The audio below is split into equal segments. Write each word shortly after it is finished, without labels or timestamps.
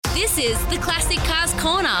This is the Classic Cars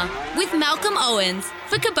Corner with Malcolm Owens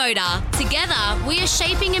for Kubota. Together, we are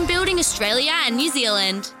shaping and building Australia and New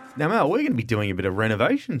Zealand. Now, Mel, we're going to be doing a bit of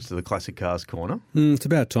renovations to the Classic Cars Corner. It's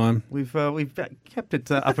about time. We've kept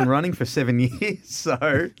it up and running for 7 years,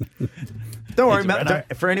 so don't worry, Mel.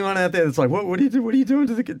 For anyone out there that's like, what are you doing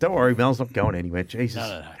to the? Don't worry, Mel's not going anywhere. Jesus,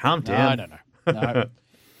 No. calm down. No.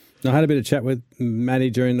 I had a bit of chat with Maddie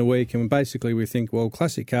during the week, and basically we think, well,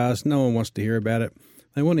 classic cars, no one wants to hear about it.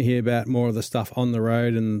 They want to hear about more of the stuff on the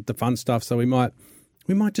road and the fun stuff, so we might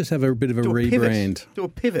just have a bit of a rebrand. Do a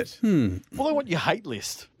pivot. Well, I want your hate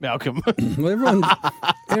list, Malcolm. Well,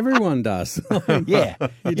 everyone does. Yeah.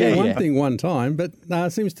 You do one thing one time, but no,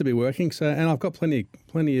 it seems to be working. So, and I've got plenty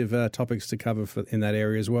of topics to cover in that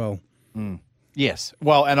area as well. Yes.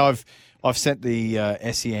 Well, and I've sent the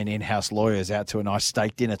SEN in-house lawyers out to a nice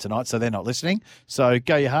steak dinner tonight, so they're not listening. So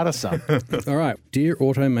go your hardest, son. All right, dear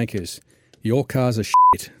automakers, your cars are shit.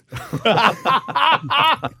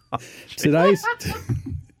 Today's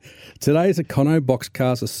Econo box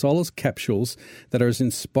cars are Solus capsules that are as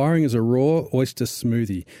inspiring as a raw oyster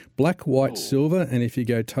smoothie. Black, white, silver, and if you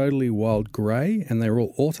go totally wild, grey. And they're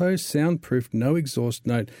all auto, soundproof, no exhaust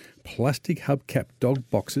note, plastic hubcap dog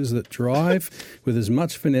boxes that drive with as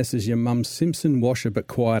much finesse as your mum's Simpson washer, but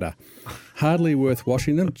quieter. Hardly worth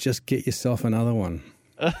washing them, just get yourself another one.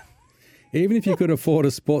 Even if you could afford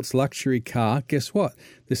a sports luxury car, guess what?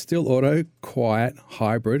 They're still auto, quiet,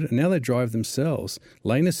 hybrid, and now they drive themselves.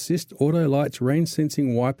 Lane assist, auto lights, rain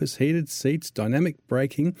sensing wipers, heated seats, dynamic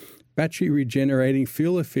braking, battery regenerating,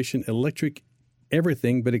 fuel efficient, electric,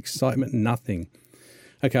 everything but excitement, nothing.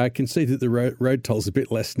 Okay, I can see that the road toll's a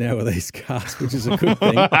bit less now with these cars, which is a good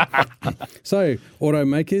thing. So,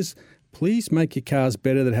 automakers, please make your cars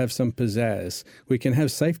better that have some pizzazz. We can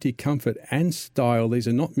have safety, comfort and style. These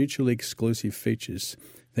are not mutually exclusive features.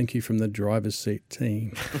 Thank you from the driver's seat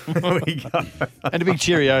team. There we go. And a big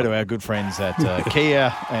cheerio to our good friends at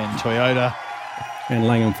Kia and Toyota. And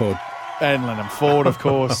Langham Ford. And Langham Ford, of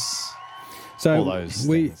course. So all those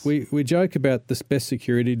we joke about the best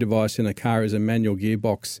security device in a car is a manual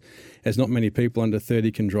gearbox, as not many people under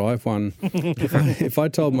 30 can drive one. If I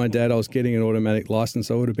told my dad I was getting an automatic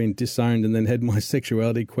license, I would have been disowned and then had my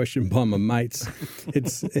sexuality questioned by my mates.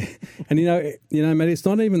 And you know, Matt, it's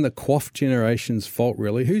not even the quaff generation's fault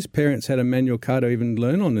really. Whose parents had a manual car to even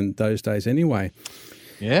learn on in those days anyway?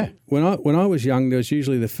 Yeah. When I was young, there was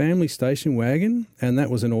usually the family station wagon, and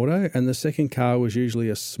that was an auto, and the second car was usually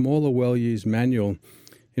a smaller, well-used manual.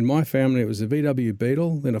 In my family, it was a VW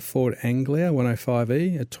Beetle, then a Ford Anglia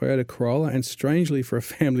 105E, a Toyota Corolla, and strangely for a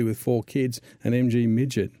family with 4 kids, an MG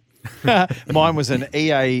Midget. Mine was an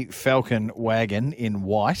EA Falcon wagon in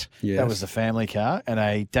white. Yes. That was the family car, and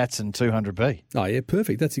a Datsun 200B. Oh, yeah,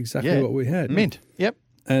 perfect. That's exactly what we had. Mint. Yep.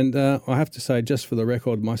 And I have to say, just for the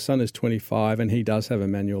record, my son is 25 and he does have a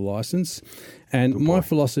manual license. And my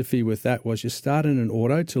philosophy with that was you start in an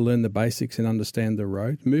auto to learn the basics and understand the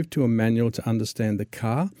road, move to a manual to understand the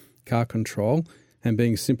car control, and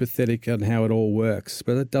being sympathetic on how it all works.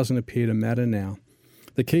 But that doesn't appear to matter now.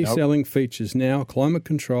 The key selling features now, climate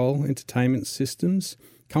control, entertainment systems,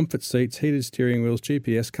 comfort seats, heated steering wheels,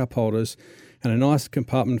 GPS cup holders, and a nice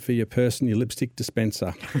compartment for your purse and your lipstick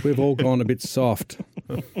dispenser. We've all gone a bit soft.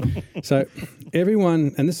 So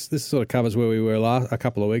everyone, and this sort of covers where we were a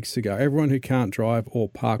couple of weeks ago, everyone who can't drive or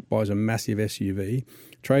park buys a massive SUV.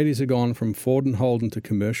 Tradies have gone from Ford and Holden to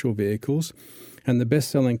commercial vehicles, and the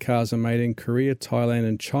best-selling cars are made in Korea, Thailand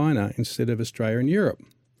and China instead of Australia and Europe.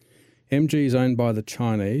 MG is owned by the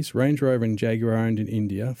Chinese, Range Rover and Jaguar are owned in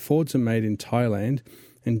India, Fords are made in Thailand,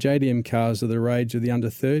 and JDM cars are the rage of the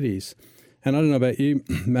under-30s. And I don't know about you,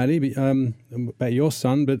 Matty, about your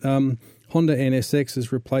son, but Honda NSX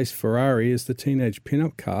has replaced Ferrari as the teenage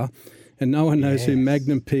pin-up car, and no one knows who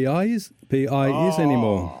Magnum PI is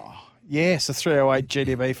anymore. Yes, a 308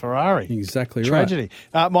 GTB Ferrari. Exactly Tragedy.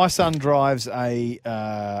 Right. My son drives a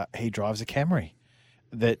Camry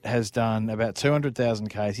that has done about 200,000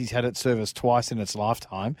 Ks. He's had it serviced twice in its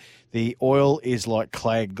lifetime. The oil is like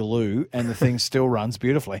clad glue, and the thing still runs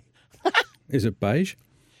beautifully. Is it beige?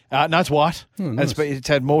 No, it's white. Oh, nice. It's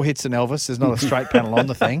had more hits than Elvis. There's not a straight panel on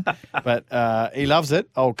the thing, but he loves it.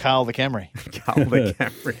 Old Carl the Camry. Carl the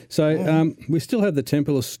Camry. So we still have the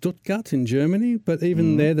Temple of Stuttgart in Germany, but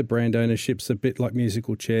even there the brand ownership's a bit like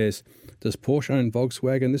musical chairs. Does Porsche own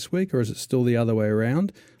Volkswagen this week, or is it still the other way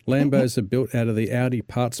around? Lambos are built out of the Audi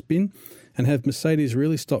parts bin, and have Mercedes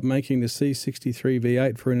really stopped making the C63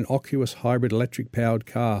 V8 for an innocuous hybrid electric-powered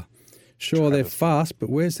car? Sure, they're fast,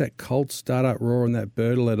 but where's that cold start-up roar and that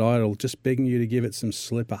Birdle at idle just begging you to give it some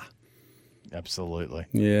slipper? Absolutely.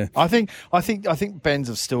 Yeah. I think Benz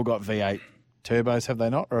have still got V8 turbos, have they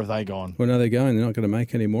not? Or have they gone? Well, no, they're going. They're not going to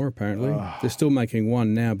make any more. Apparently, they're still making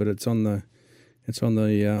one now, but it's on the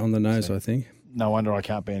nose, I think. No wonder I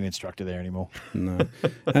can't be an instructor there anymore. No.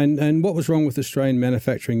 And what was wrong with the Australian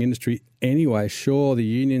manufacturing industry anyway? Sure, the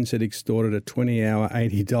unions had extorted a 20-hour,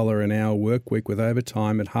 $80 an hour work week with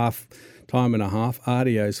overtime at half time and a half,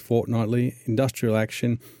 RDOs fortnightly, industrial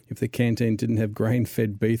action if the canteen didn't have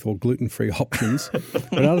grain-fed beef or gluten-free options.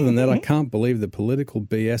 But other than that, I can't believe the political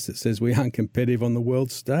BS that says we aren't competitive on the world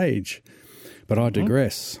stage. But I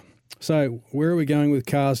digress. So where are we going with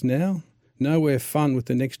cars now? Nowhere fun with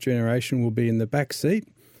the next generation will be in the back seat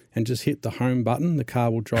and just hit the home button. The car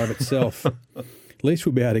will drive itself. At least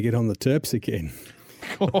we'll be able to get on the terps again.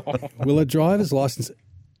 Will a driver's license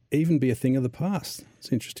even be a thing of the past? It's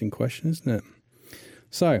an interesting question, isn't it?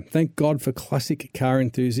 So thank God for classic car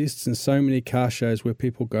enthusiasts and so many car shows where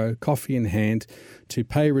people go coffee in hand to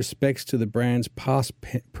pay respects to the brands past,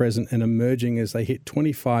 present and emerging as they hit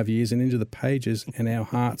 25 years and into the pages and our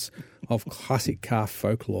hearts of classic car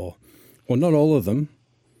folklore. Well, not all of them.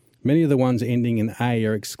 Many of the ones ending in A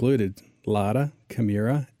are excluded. Lada,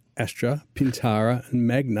 Camira, Astra, Pintara and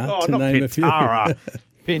Magna, to name a few. Pintara.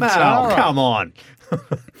 Pintara. Oh, come on.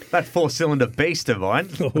 That four-cylinder beast of mine.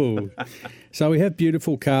 Oh. So we have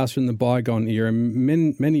beautiful cars from the bygone era,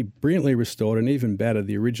 many brilliantly restored and even better,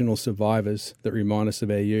 the original survivors that remind us of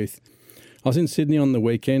our youth. I was in Sydney on the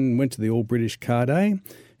weekend and went to the All British Car Day,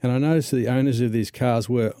 and I noticed that the owners of these cars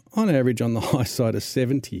were, on average, on the high side of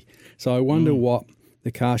 70. So I wonder what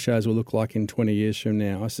the car shows will look like in 20 years from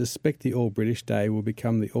now. I suspect the All British Day will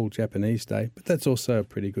become the All Japanese Day, but that's also a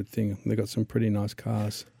pretty good thing. They've got some pretty nice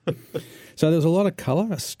cars. So there was a lot of colour,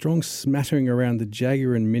 a strong smattering around the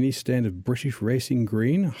Jaguar and Mini stand of British Racing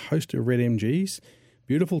Green, a host of red MGs,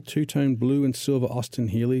 beautiful two-tone blue and silver Austin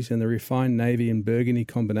Healey's, and the refined navy and burgundy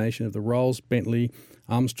combination of the Rolls, Bentley,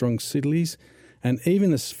 Armstrong Sidleys, and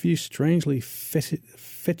even a few strangely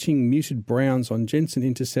fetching muted browns on Jensen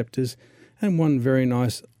Interceptors and one very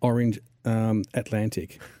nice orange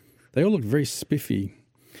Atlantic. They all look very spiffy.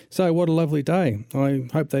 So what a lovely day. I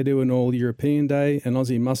hope they do an all-European day, an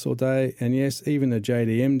Aussie Muscle Day, and yes, even a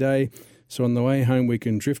JDM day. So on the way home, we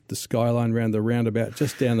can drift the skyline round the roundabout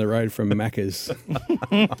just down the road from Macca's.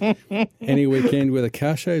 Any weekend with a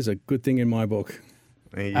car show is a good thing in my book.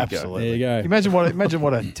 There you Absolutely. There you go. Imagine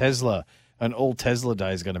what a Tesla, an all Tesla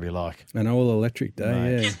day is going to be like. An all-electric day,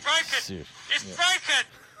 Mate. yeah. Shit. It's broken!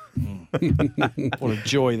 What a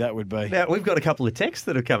joy that would be. Now, we've got a couple of texts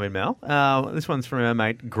that have come in, Mal. This one's from our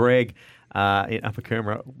mate Greg in Upper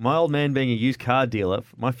Coomera. My old man being a used car dealer,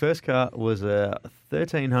 my first car was a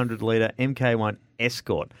 1,300-litre MK1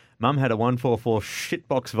 Escort. Mum had a 144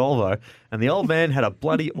 shitbox Volvo, and the old man had a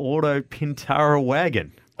bloody auto Pintara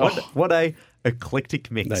wagon. What a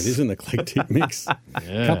eclectic mix. That is an eclectic mix.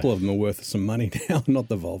 A couple of them are worth some money now, not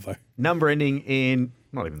the Volvo. Number ending in,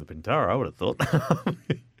 not even the Pintara, I would have thought.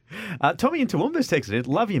 Tommy in Toowoomba's texted it,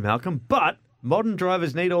 love you, Malcolm, but modern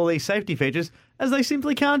drivers need all these safety features as they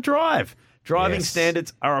simply can't drive. Driving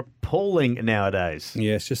standards are appalling nowadays.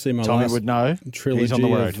 Yes, just see my Tommy last would know. trilogy He's on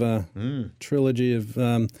the road. trilogy of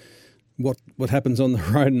what happens on the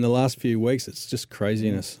road in the last few weeks. It's just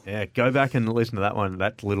craziness. Yeah, go back and listen to that one,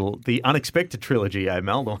 the unexpected trilogy,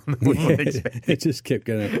 Mel. The one we weren't expecting. It just kept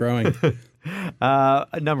growing.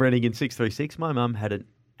 A number ending in 636. My mum had an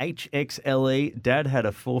HXLE. Dad had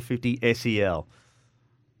a 450 SEL.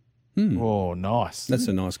 Oh, nice. That's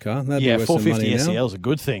a nice car. That'd Yeah, be worth some 450 money now. SEL is a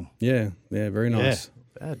good thing. Yeah, very nice.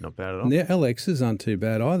 Not bad at all. And the LXs aren't too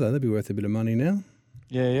bad either. They'd be worth a bit of money now.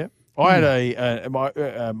 Yeah. I had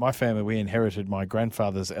my family, we inherited my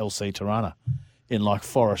grandfather's LC Tirana in like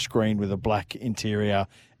forest green with a black interior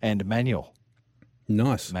and manual.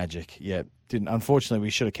 Nice. Magic. Yeah. Unfortunately, we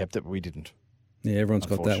should have kept it, but we didn't. Yeah, everyone's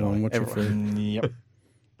got that one. What's your food? Yep.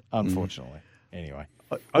 Unfortunately. Anyway.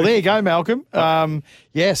 Well, there you go, Malcolm.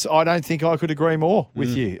 Yes, I don't think I could agree more with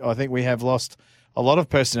you. I think we have lost a lot of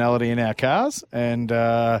personality in our cars,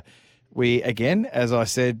 and we, again, as I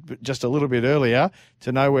said just a little bit earlier,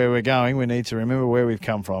 to know where we're going, we need to remember where we've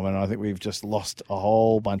come from, and I think we've just lost a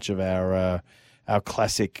whole bunch of our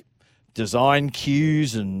classic design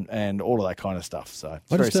cues and all of that kind of stuff. So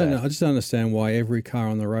it's I very sad. just don't understand why every car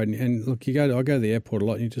on the road, and look, I go to the airport a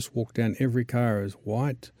lot, and you just walk down, every car is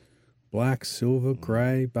white, black, silver,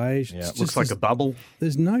 grey, beige. Yeah. It looks like a bubble.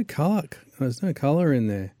 There's no colour. There's no colour in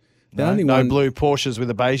there. The No, only no one, blue Porsches with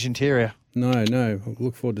a beige interior. No. I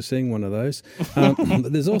look forward to seeing one of those.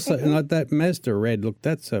 But there's also that Mazda red. Look,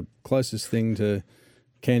 that's the closest thing to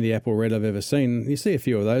candy apple red I've ever seen. You see a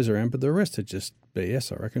few of those around, but the rest are just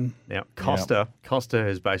BS, I reckon. Now, Costa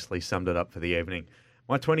has basically summed it up for the evening.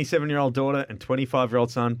 My 27-year-old daughter and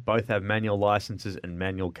 25-year-old son both have manual licenses and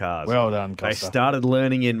manual cars. Well done, They Costa. started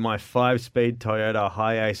learning in my 5-speed Toyota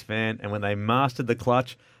Hi-Ace van, and when they mastered the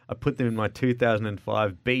clutch, I put them in my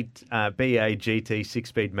 2005 BA GT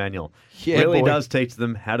 6-speed manual. Yeah, really boy. does teach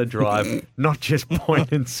them how to drive, not just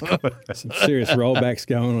point and score. Some serious rollbacks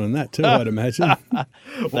going on in that too, I'd imagine.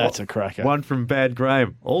 That's a cracker. One from Bad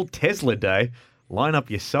Graham. All Tesla day. Line up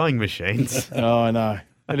your sewing machines. Oh, I know.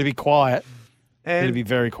 It'll be quiet. And, It'll be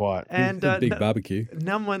very quiet. and Big barbecue.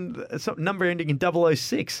 number ending in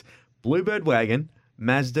 006. Bluebird wagon,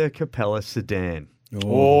 Mazda Capella sedan.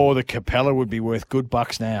 Oh, the Capella would be worth good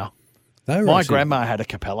bucks now. They were My actually- grandma had a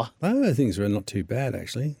Capella. Those things were not too bad,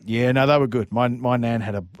 actually. Yeah, no, they were good. My nan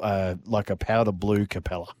had a like a powder blue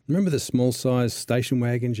Capella. Remember the small size station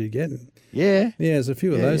wagons you get? Yeah. Yeah, there's a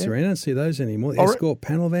few of Yeah, those yeah. around. I don't see those anymore. I re- Escort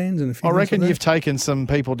panel vans and a few I things reckon like you've taken some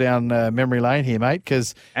people down memory lane here, mate,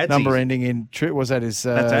 because Adzies. number ending in, was that his,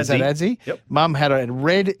 That's is that Adzi. Adzi? Yep. Mum had a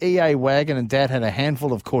red EA wagon and Dad had a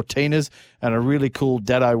handful of Cortinas and a really cool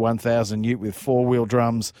Dado 1000 ute with 4-wheel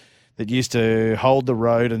drums that used to hold the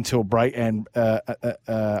road until break and Used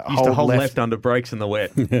to hold left under brakes in the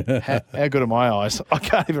wet. How good are my eyes? I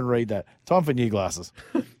can't even read that. Time for new glasses.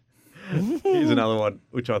 Here's another one,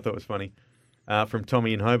 which I thought was funny, from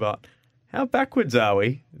Tommy in Hobart. How backwards are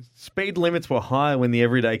we? Speed limits were higher when the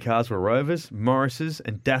everyday cars were Rovers, Morrises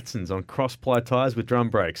and Datsuns on cross-ply tyres with drum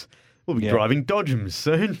brakes. We'll be Yeah. driving Dodgems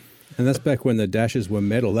soon. And that's back when the dashes were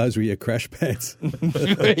metal. Those were your crash pads.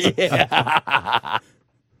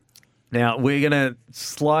 Now, we're going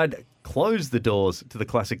to close the doors to the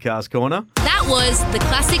Classic Cars Corner. That was the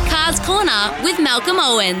Classic Cars Corner with Malcolm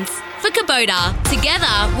Owens. For Kubota,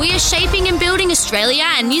 together we are shaping and building Australia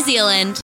and New Zealand.